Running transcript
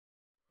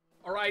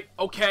Alright,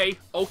 okay,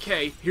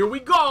 here we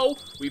go.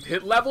 We've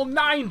hit level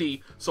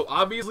 90, so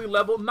obviously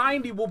level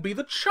 90 will be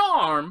the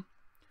charm.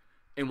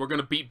 And we're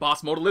gonna beat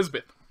Boss Mode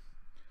Elizabeth.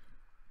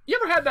 You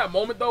ever had that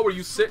moment, though, where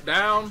you sit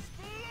down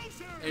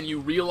and you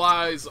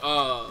realize,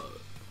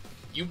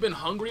 you've been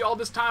hungry all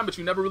this time, but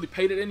you never really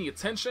paid it any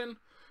attention?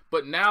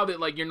 But now that,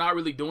 like, you're not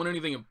really doing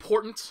anything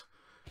important,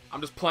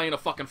 I'm just playing a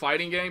fucking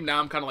fighting game, now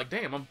I'm kind of like,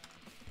 damn,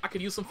 I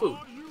could use some food.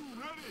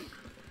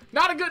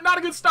 Not a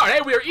good start.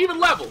 Hey, we are even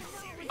level.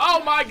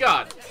 Oh my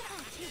god.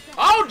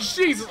 Oh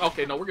Jesus.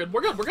 Okay, no, we're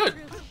good.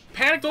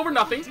 Panicked over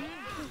nothing.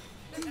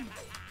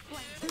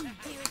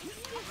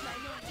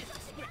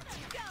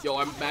 Yo,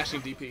 I'm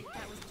mashing DP.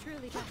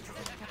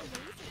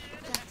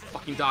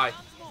 Fucking die.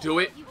 Do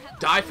it.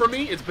 Die for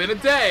me. It's been a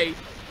day.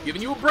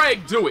 Giving you a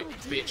break. Do it,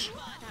 bitch.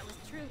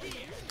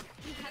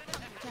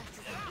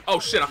 Oh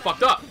shit, I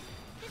fucked up.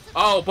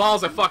 Oh,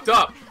 balls, I fucked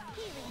up.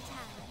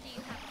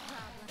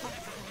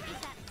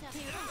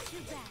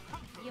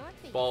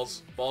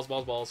 Balls.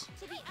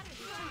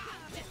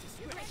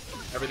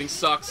 Everything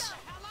sucks.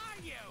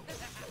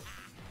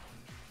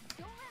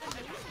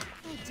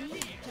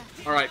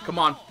 Alright, come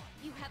on.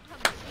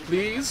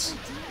 Please.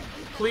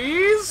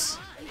 Please.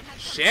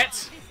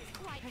 Shit.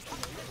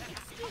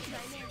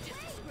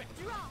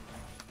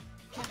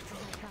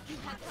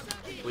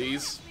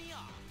 Please.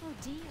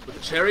 With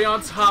the cherry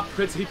on top,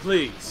 pretty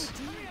please.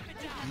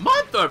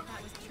 Mother!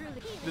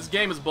 This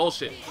game is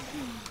bullshit.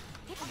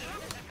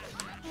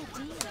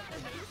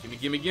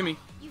 Gimme.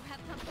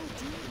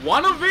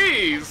 One of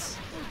these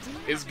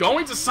is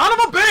going to son of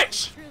a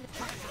bitch!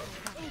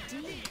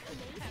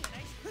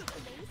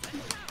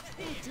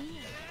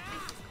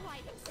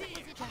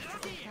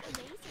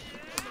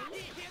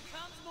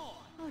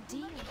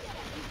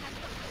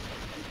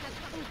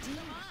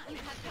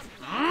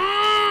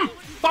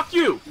 Fuck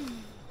you!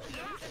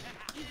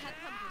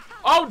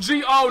 Oh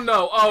gee, oh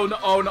no,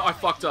 I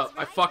fucked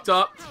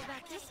up.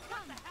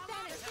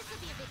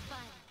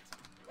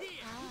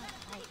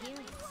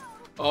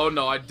 Oh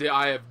no, I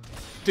have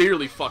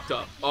dearly fucked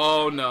up.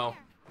 Oh no.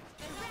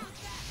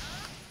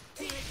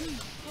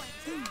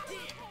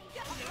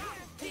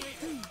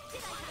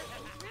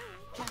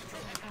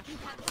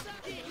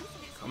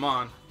 Come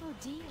on.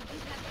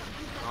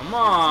 Come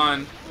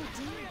on.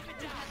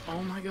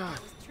 Oh my god.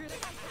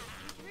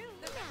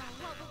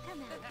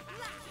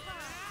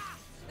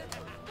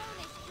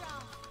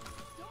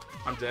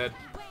 I'm dead.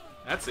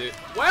 That's it.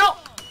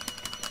 Well,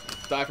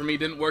 die for me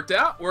didn't work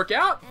out.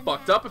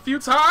 Fucked up a few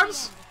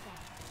times.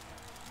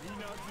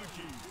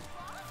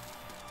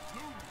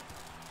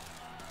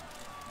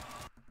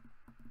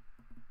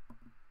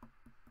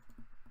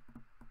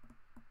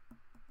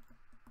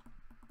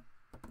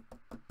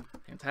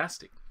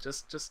 Fantastic.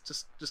 Just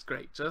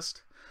great.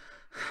 Just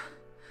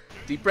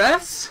deep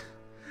breaths.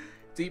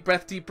 Deep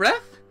breath.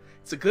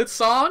 It's a good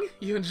song.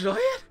 You enjoy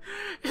it?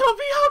 It'll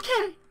be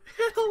okay.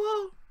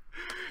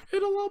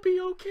 It'll all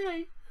be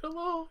okay. It'll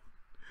all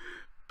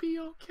be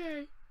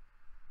okay.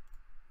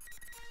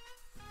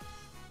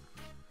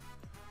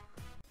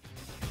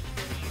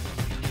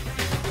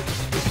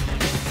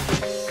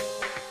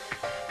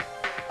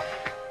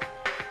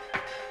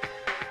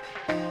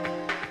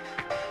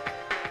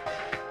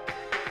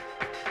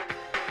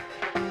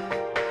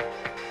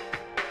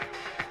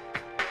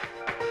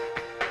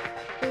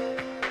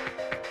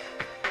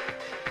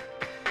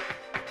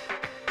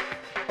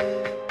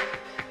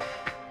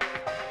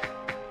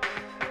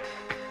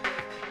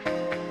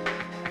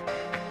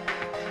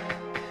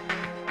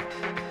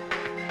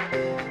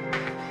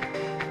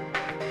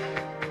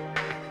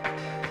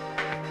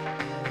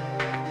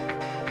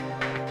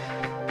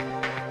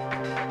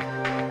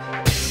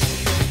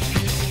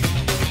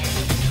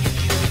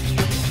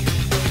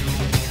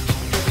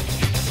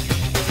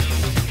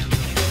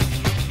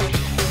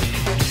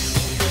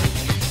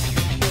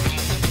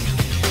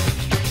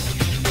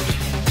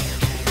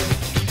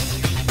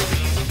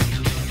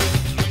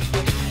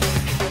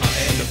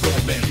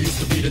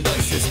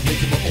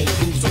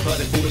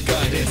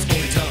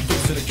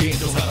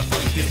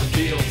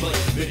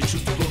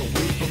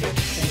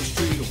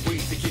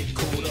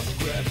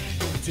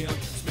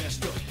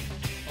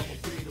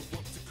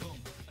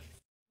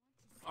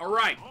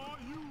 Alright.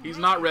 He's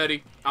not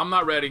ready. I'm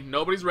not ready.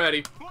 Nobody's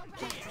ready.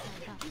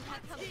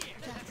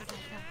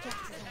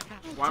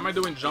 Why am I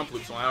doing jump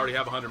loops when I already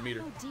have 100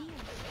 meter?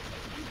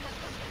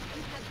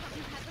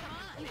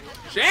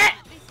 Shit!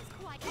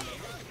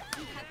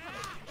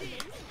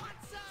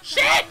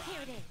 Shit!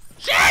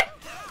 Shit!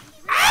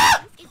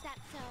 Ah! Okay,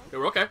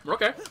 we're okay. We're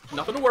okay.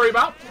 Nothing to worry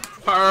about.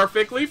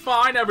 Perfectly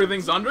fine.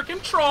 Everything's under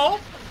control.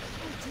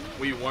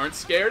 We weren't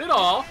scared at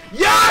all.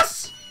 Yes!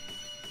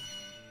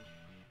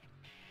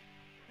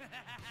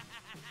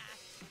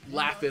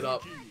 Laugh it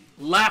up.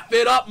 Laugh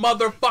it up,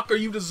 motherfucker.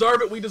 You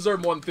deserve it. We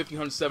deserve more than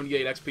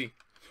 1,578 XP.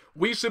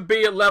 We should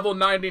be at level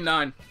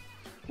 99.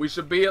 We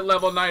should be at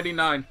level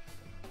 99.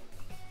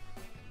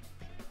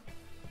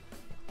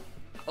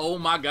 Oh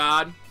my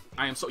god.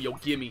 I am so... Yo,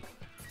 gimme.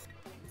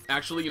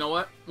 Actually, you know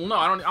what? Well, no,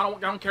 I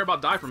don't care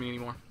about die for me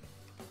anymore.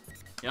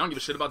 Yeah, I don't give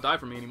a shit about die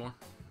for me anymore.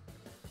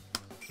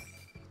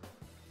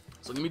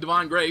 So give me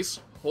Divine Grace.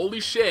 Holy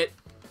shit.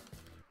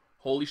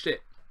 Holy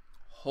shit.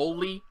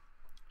 Holy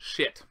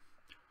shit.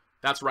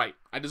 That's right.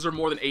 I deserve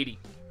more than 80.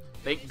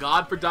 Thank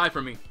God for Die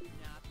For Me.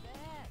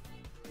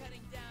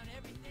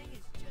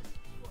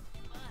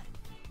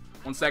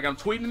 1 second, I'm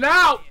tweeting it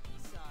out!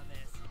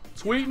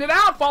 Tweeting it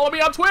out! Follow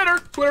me on Twitter!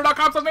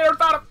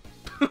 Twitter.com/MayorThought.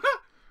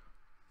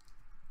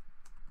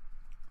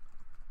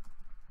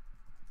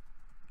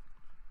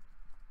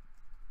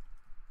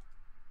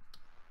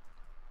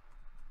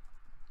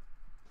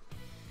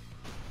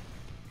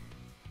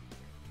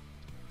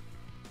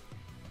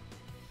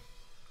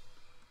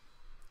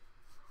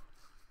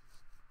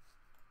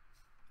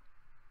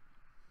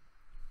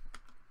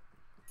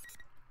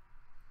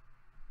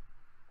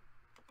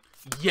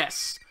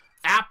 Yes!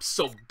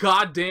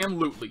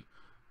 Abso-goddamn-lutely.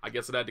 I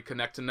guess it had to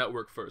connect to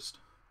network first.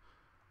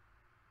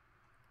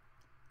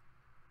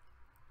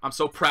 I'm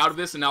so proud of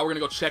this, and now we're gonna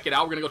go check it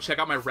out. We're gonna go check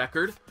out my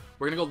record.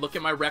 We're gonna go look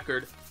at my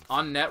record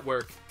on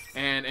network,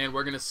 and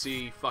we're gonna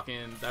see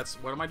fucking, that's,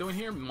 what am I doing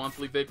here?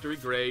 Monthly victory,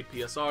 grade,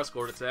 PSR,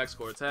 score attack,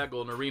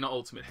 golden arena,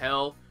 ultimate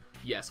hell.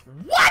 Yes.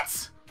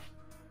 What?!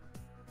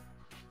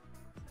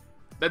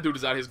 That dude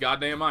is out of his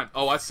goddamn mind.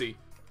 Oh, I see.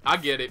 I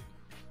get it.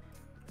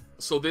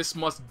 So this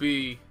must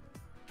be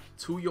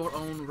to your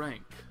own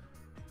rank.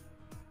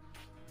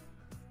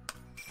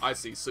 I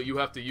see. So you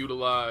have to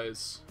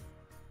utilize,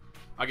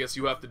 I guess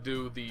you have to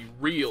do the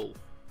real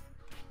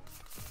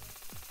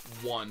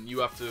one. You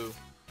have to,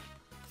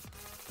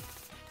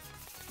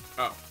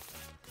 oh.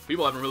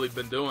 People haven't really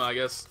been doing it. I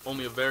guess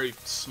only a very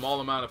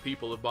small amount of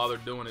people have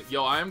bothered doing it.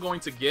 Yo, I am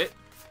going to get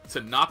to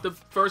not the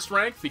first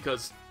rank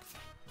because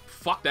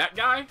fuck that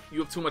guy. You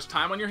have too much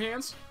time on your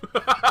hands.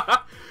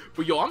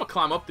 But yo, I'm gonna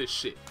climb up this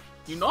shit.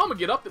 You know I'm gonna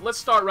get up there. Let's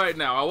start right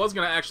now. I was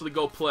gonna actually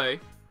go play,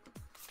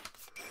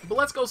 but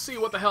let's go see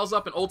what the hell's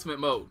up in ultimate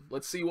mode.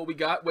 Let's see what we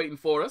got waiting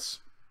for us.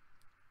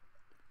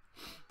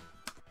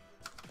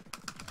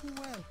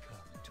 Welcome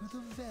to the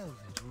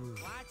Velvet Room.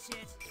 Watch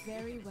it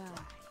very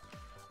well.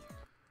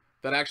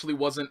 That actually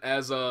wasn't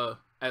as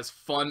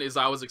fun as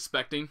I was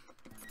expecting.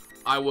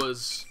 I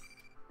was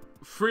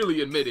freely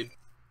admitted,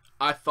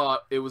 I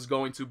thought it was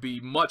going to be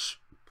much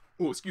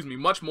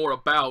more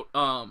about,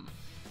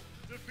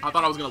 I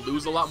thought I was going to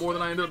lose a lot more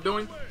than I ended up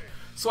doing.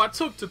 So I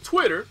took to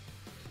Twitter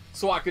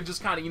so I could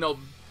just kind of, you know,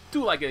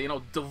 do like a, you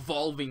know,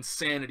 devolving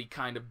sanity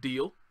kind of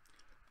deal.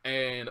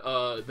 And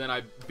then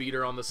I beat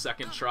her on the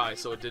second try,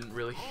 so it didn't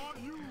really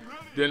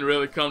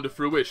come to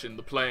fruition,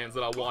 the plans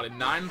that I wanted.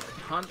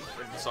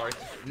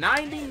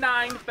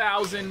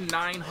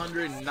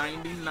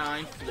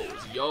 99,999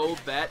 floors. Yo,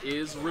 that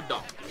is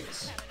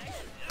redonkulous.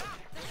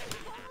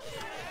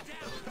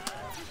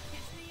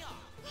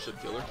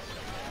 Should kill her.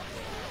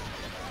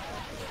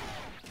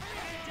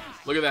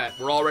 Look at that.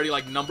 We're already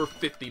like number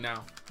 50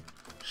 now.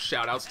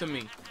 Shoutouts to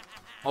me.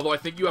 Although I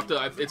think you have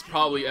to, it's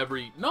probably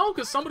every, no,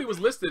 because somebody was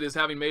listed as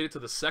having made it to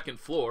the second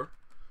floor.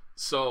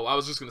 So I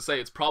was just going to say,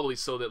 it's probably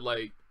so that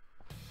like,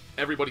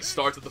 everybody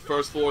starts at the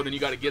first floor, then you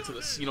got to get to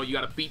the, you know, you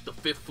got to beat the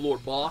 5th floor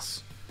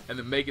boss, and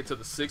then make it to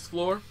the 6th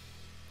floor.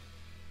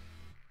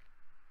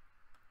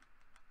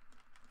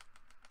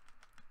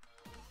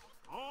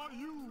 Are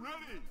you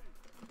ready?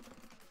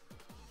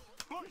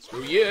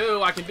 Screw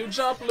you, I can do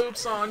jump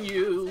loops on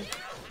you.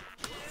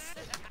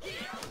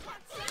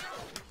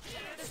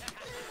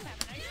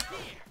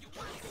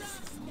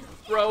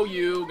 Throw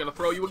you, gonna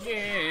throw you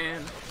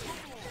again.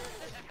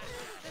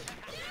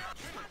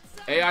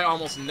 AI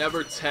almost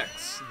never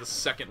techs the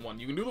second one.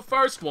 You can do the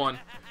first one,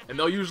 and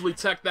they'll usually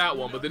tech that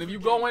one, but then if you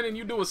go in and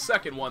you do a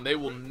second one, they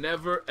will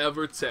never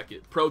ever tech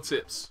it. Pro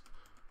tips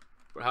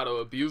for how to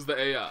abuse the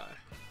AI.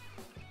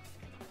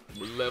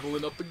 We're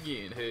leveling up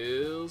again.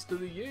 Hells to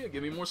the yeah,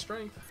 give me more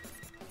strength.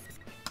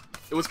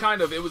 It was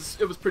kind of, it was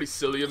pretty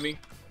silly of me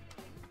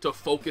to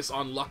focus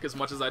on luck as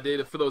much as I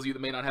did. For those of you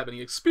that may not have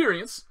any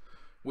experience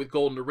with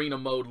Golden Arena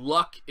mode,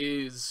 luck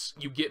is,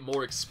 you get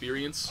more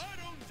experience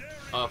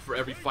for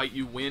every fight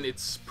you win.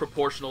 It's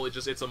proportional,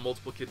 it's a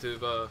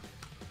multiplicative,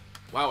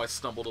 wow, I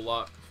stumbled a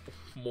lot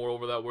more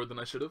over that word than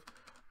I should have.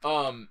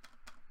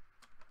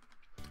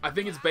 I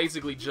think it's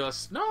basically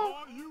just,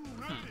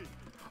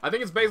 I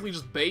think it's basically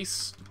just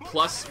base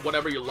plus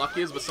whatever your luck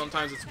is, but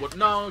sometimes it's what,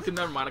 no,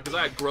 never mind, because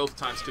I had growth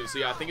times 2, so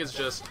yeah, I think it's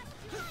just,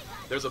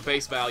 there's a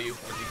base value.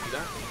 I'm gonna DP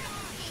that.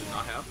 Should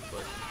not have,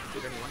 but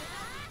did anyway.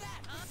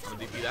 I'm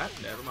gonna DP that,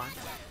 never mind.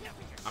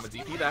 I'm gonna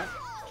DP that.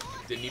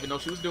 Didn't even know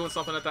she was doing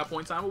something at that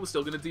point in time, but was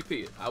still gonna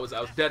DP it. I was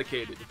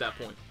dedicated at that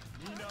point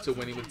to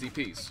winning with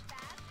DPs.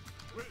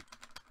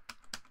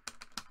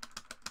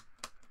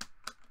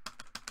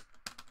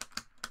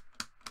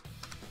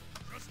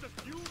 Just a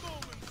few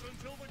moments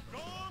until the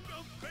gong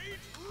of fate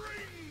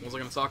rings. What was I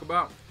gonna talk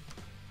about?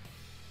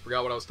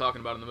 Forgot what I was talking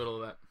about in the middle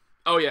of that.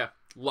 Oh yeah,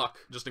 luck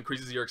just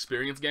increases your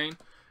experience gain,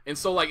 and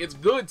so like it's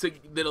good to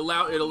it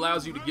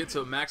allows you to get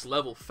to max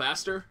level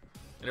faster,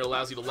 and it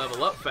allows you to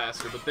level up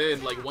faster. But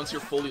then like once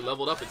you're fully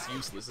leveled up, it's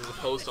useless as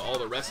opposed to all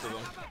the rest of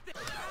them,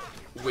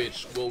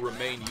 which will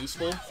remain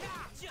useful.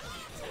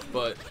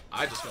 But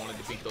I just wanted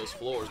to beat those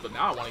floors, but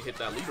now I want to hit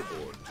that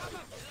leaderboard.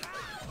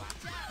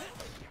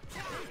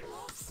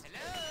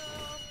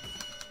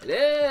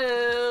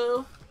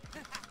 Hello.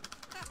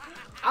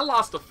 I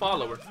lost a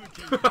follower.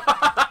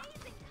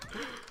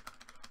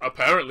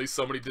 Apparently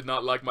somebody did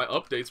not like my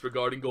updates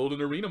regarding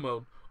Golden Arena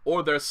mode.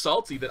 Or they're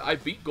salty that I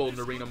beat Golden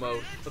Arena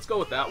mode. Let's go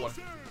with that one.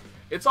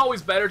 It's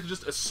always better to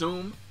just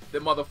assume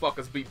that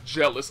motherfuckers be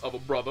jealous of a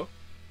brother.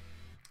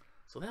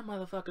 So that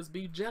motherfuckers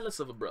be jealous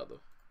of a brother.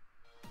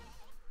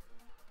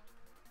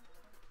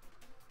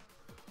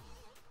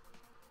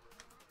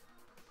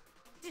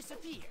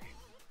 Disappear.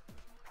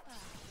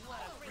 What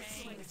a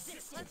brain.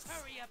 Let's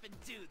hurry up and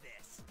do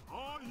this.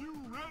 Are you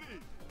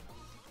ready?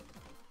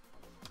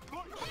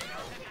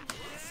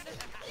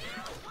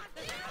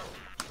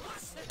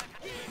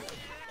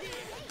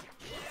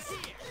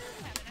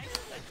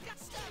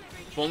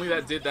 If only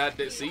that did that,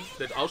 see?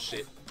 That, oh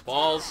shit.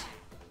 Balls.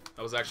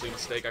 That was actually a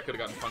mistake. I could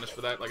have gotten punished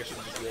for that. Like I should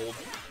have just rolled.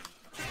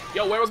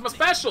 Yo, where was my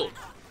special?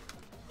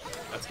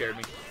 That scared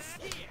me.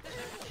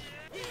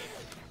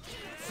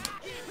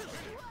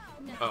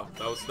 Oh,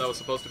 that was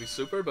supposed to be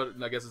super, but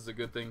I guess it's a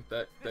good thing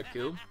that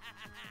killed.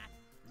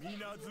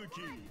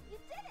 Minazuki.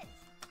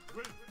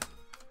 Wait.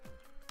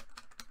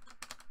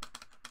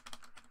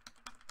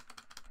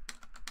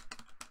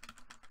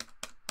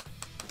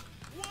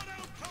 What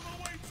outcome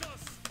awaits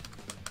us?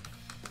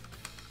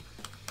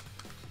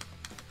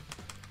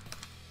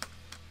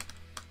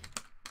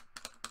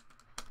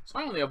 So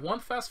I only have one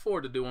fast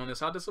forward to do on this.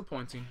 How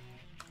disappointing.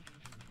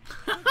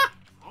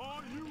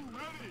 Are you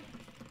ready?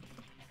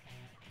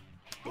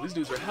 Well, these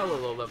dudes are hella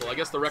low level. I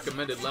guess the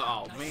recommended level.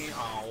 Oh, man.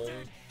 Oh.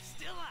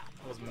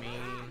 That was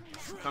mean.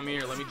 Come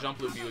here. Let me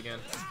jump loop you again.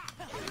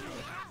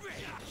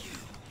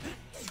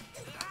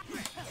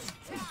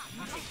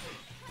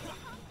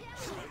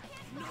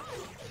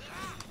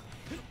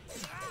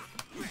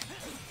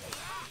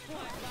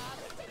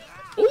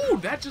 Ooh,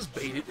 that just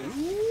baited.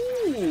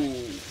 Ooh.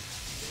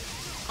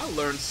 I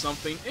learned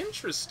something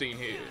interesting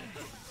here.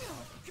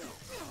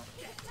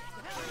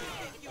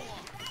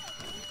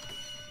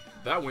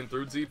 That went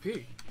through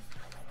DP.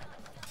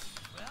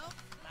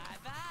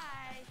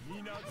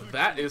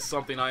 That is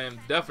something I am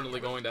definitely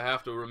going to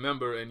have to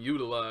remember and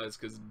utilize,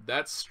 because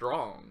that's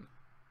strong.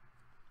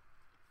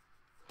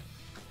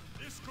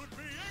 This could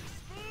be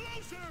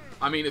explosive.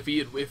 I mean, if he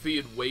had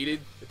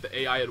waited, if the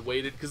AI had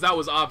waited, because that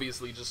was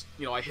obviously just,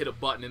 you know, I hit a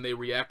button and they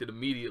reacted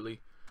immediately.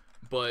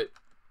 But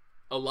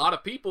a lot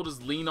of people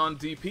just lean on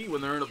DP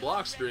when they're in a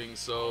block string,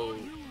 so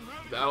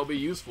that'll be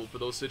useful for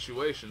those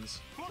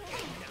situations.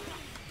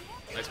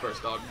 Nice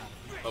burst, dog.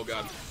 Oh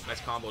god.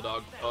 Nice combo,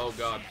 dog. Oh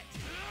god.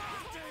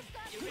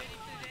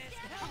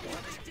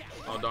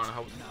 Oh darn,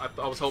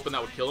 I was hoping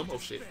that would kill him. Oh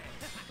shit.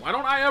 Why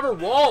don't I ever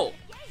roll?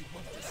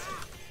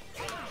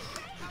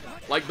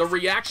 Like, the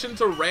reaction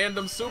to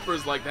random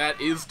supers like that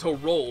is to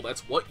roll.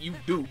 That's what you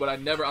do, but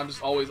I'm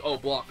just always, oh,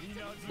 block.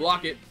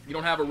 Block it. You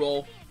don't have a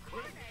roll.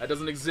 That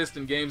doesn't exist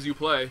in games you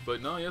play.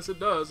 But no, yes it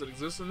does. It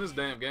exists in this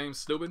damn game,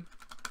 stupid.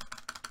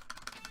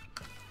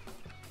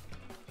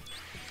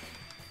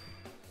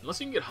 Unless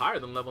you can get higher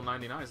than level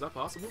 99, is that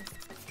possible?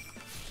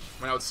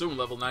 I mean, I would assume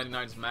level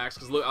 99 is max,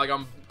 because look, like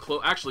I'm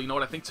close. Actually, you know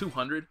what? I think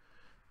 200.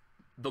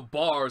 The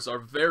bars are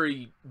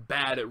very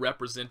bad at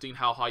representing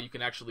how high you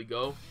can actually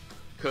go,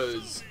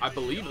 because I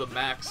believe the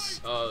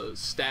max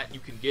stat you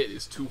can get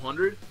is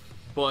 200,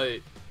 but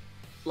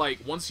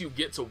like once you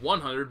get to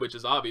 100, which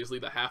is obviously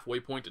the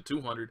halfway point to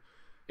 200,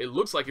 it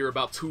looks like you're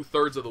about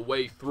 2/3 of the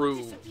way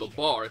through the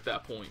bar at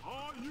that point,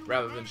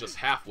 rather than just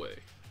halfway.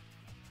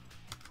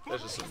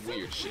 That's just some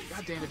weird shit.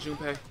 God damn it,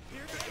 Junpei.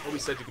 Nobody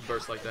said you could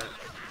burst like that.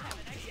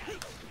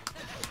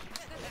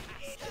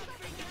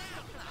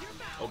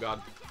 Oh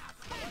god.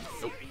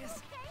 Nope.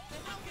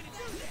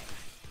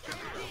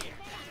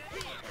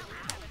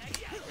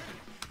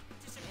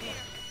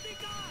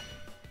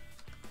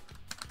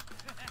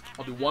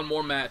 I'll do one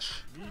more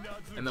match,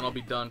 and then I'll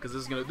be done, because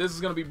this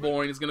is gonna be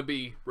boring. It's gonna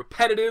be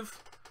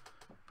repetitive.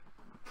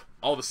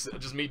 All this,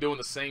 just me doing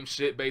the same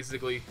shit,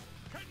 basically.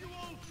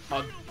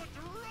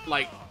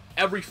 Like,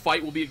 every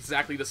fight will be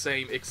exactly the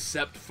same,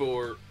 except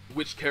for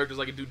which characters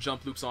I can do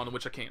jump loops on and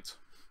which I can't.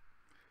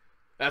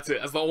 That's it.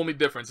 That's the only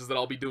difference, is that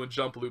I'll be doing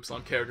jump loops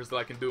on characters that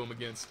I can do them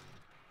against.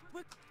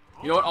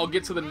 You know what? I'll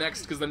get to the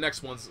next, because the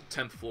next one's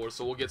 10th floor,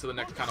 so we'll get to the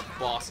next kind of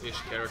boss-ish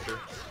character.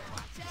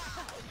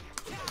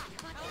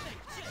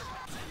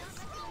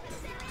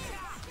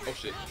 Oh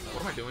shit.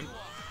 What am I doing?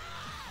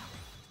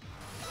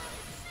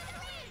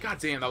 God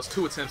damn, that was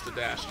 2 attempts to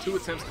dash. 2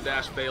 attempts to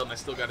dash failed, and I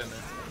still got in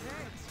there.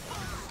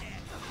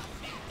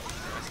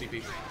 Nice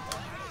TP.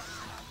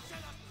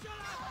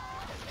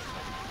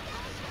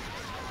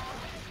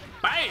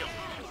 Bam!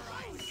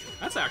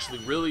 That's actually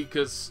really,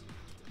 because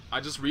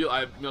I just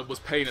was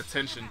paying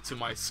attention to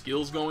my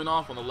skills going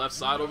off on the left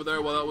side over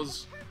there while that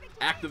was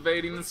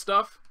activating and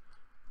stuff.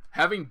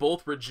 Having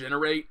both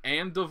Regenerate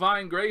and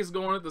Divine Grace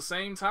going at the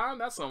same time,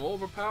 that's some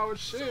overpowered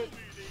shit.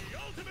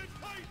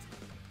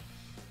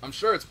 I'm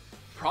sure it's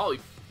probably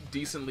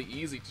decently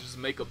easy to just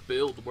make a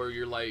build where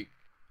you're like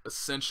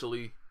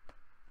essentially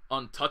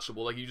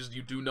untouchable. Like you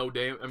do no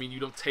damage. I mean, you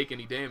don't take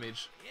any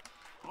damage.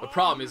 The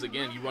problem is,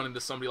 again, you run into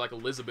somebody like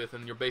Elizabeth,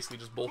 and you're basically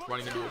just both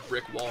running into a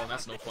brick wall, and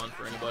that's no fun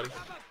for anybody.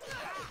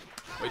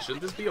 Wait,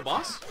 shouldn't this be a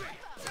boss?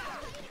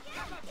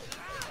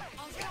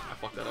 I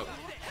fucked that up.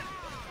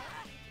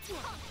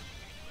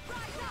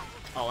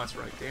 Oh, that's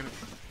right, damn it.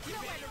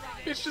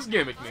 Bitch, just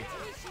gimmick me.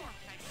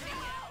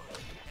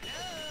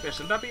 Yeah,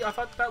 shouldn't that be? I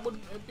thought that would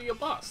be a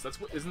boss. That's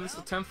what. Isn't this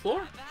the 10th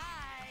floor?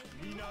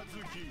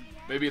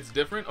 Maybe it's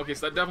different? Okay,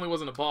 so that definitely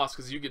wasn't a boss,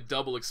 because you get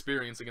double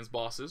experience against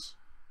bosses.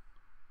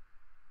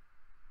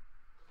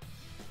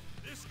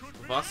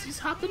 Was ist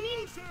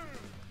happening?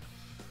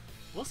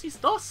 Was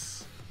ist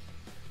das?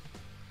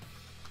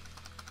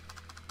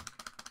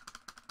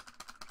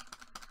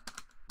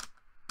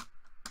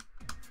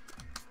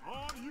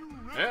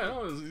 Yeah,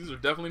 no, these are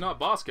definitely not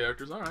boss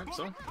characters. Alright,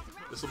 so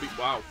this will be...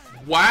 Wow.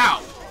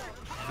 Wow!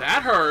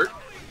 That hurt!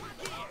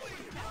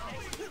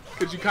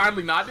 Could you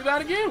kindly not do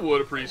that again?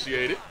 Would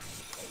appreciate it.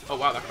 Oh,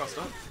 wow, that crossed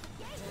up.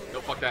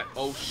 No, fuck that.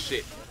 Oh,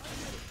 shit.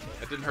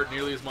 That didn't hurt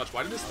nearly as much.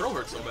 Why did this throw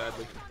hurt so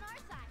badly?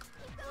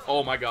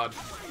 Oh, my God.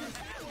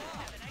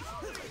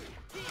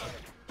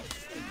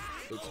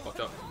 Oops, fucked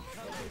up.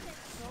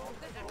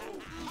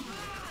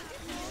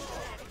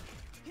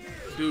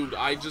 Dude,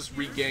 I just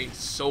regained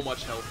so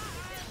much health.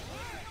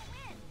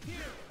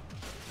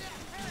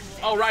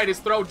 Oh, right, his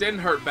throw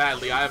didn't hurt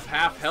badly. I have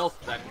half health.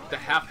 The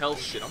half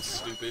health shit. I'm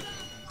stupid.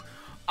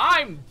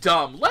 I'm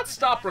dumb. Let's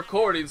stop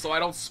recording so I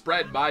don't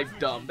spread my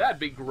dumb. That'd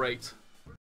be great.